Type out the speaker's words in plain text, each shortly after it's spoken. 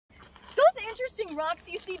interesting rocks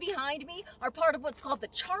you see behind me are part of what's called the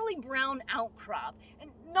Charlie Brown outcrop. And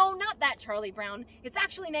no, not that Charlie Brown. It's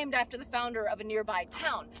actually named after the founder of a nearby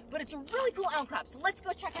town, but it's a really cool outcrop, so let's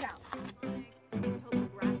go check it out.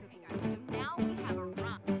 Topographic, guys. So now we have a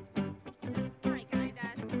rock right behind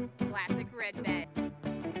us. Classic red bed.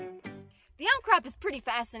 The outcrop is pretty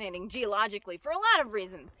fascinating geologically for a lot of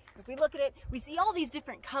reasons. If we look at it, we see all these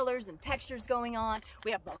different colors and textures going on.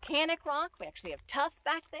 We have volcanic rock, we actually have tuff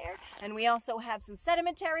back there, and we also have some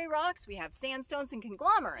sedimentary rocks. We have sandstones and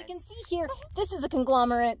conglomerates. You can see here, this is a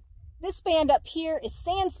conglomerate. This band up here is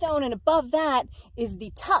sandstone, and above that is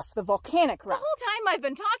the tuff, the volcanic rock. The whole time I've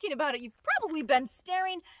been talking about it, you've probably been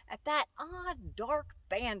staring at that odd dark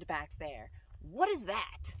band back there. What is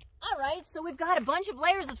that? All right, so we've got a bunch of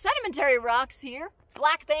layers of sedimentary rocks here.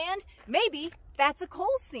 Black band, maybe that's a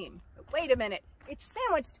coal seam. But wait a minute, it's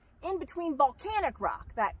sandwiched in between volcanic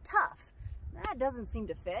rock, that tuff. That doesn't seem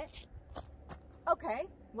to fit. Okay,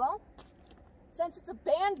 well, since it's a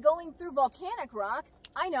band going through volcanic rock,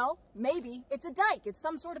 I know, maybe it's a dike. It's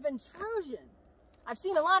some sort of intrusion. I've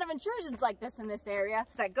seen a lot of intrusions like this in this area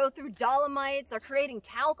that go through dolomites or creating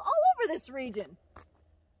talc all over this region.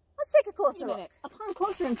 Let's take a closer look. Upon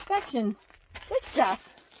closer inspection, this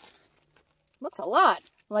stuff looks a lot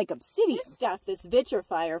like obsidian. This stuff, this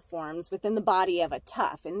vitrophyre, forms within the body of a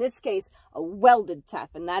tuff, in this case, a welded tuff,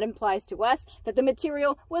 and that implies to us that the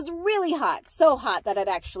material was really hot, so hot that it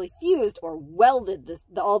actually fused or welded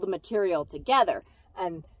all the material together.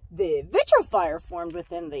 And the vitrophyre formed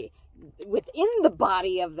within the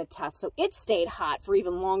body of the tuff, so it stayed hot for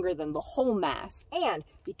even longer than the whole mass. And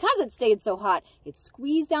because it stayed so hot, it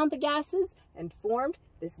squeezed out the gases and formed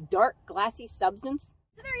this dark, glassy substance.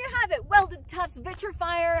 So there you have it, welded tuffs,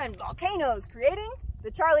 vitrophyre, and volcanoes creating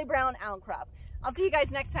the Charlie Brown outcrop. I'll see you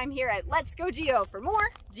guys next time here at Let's Go Geo for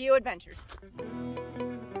more Geo Adventures.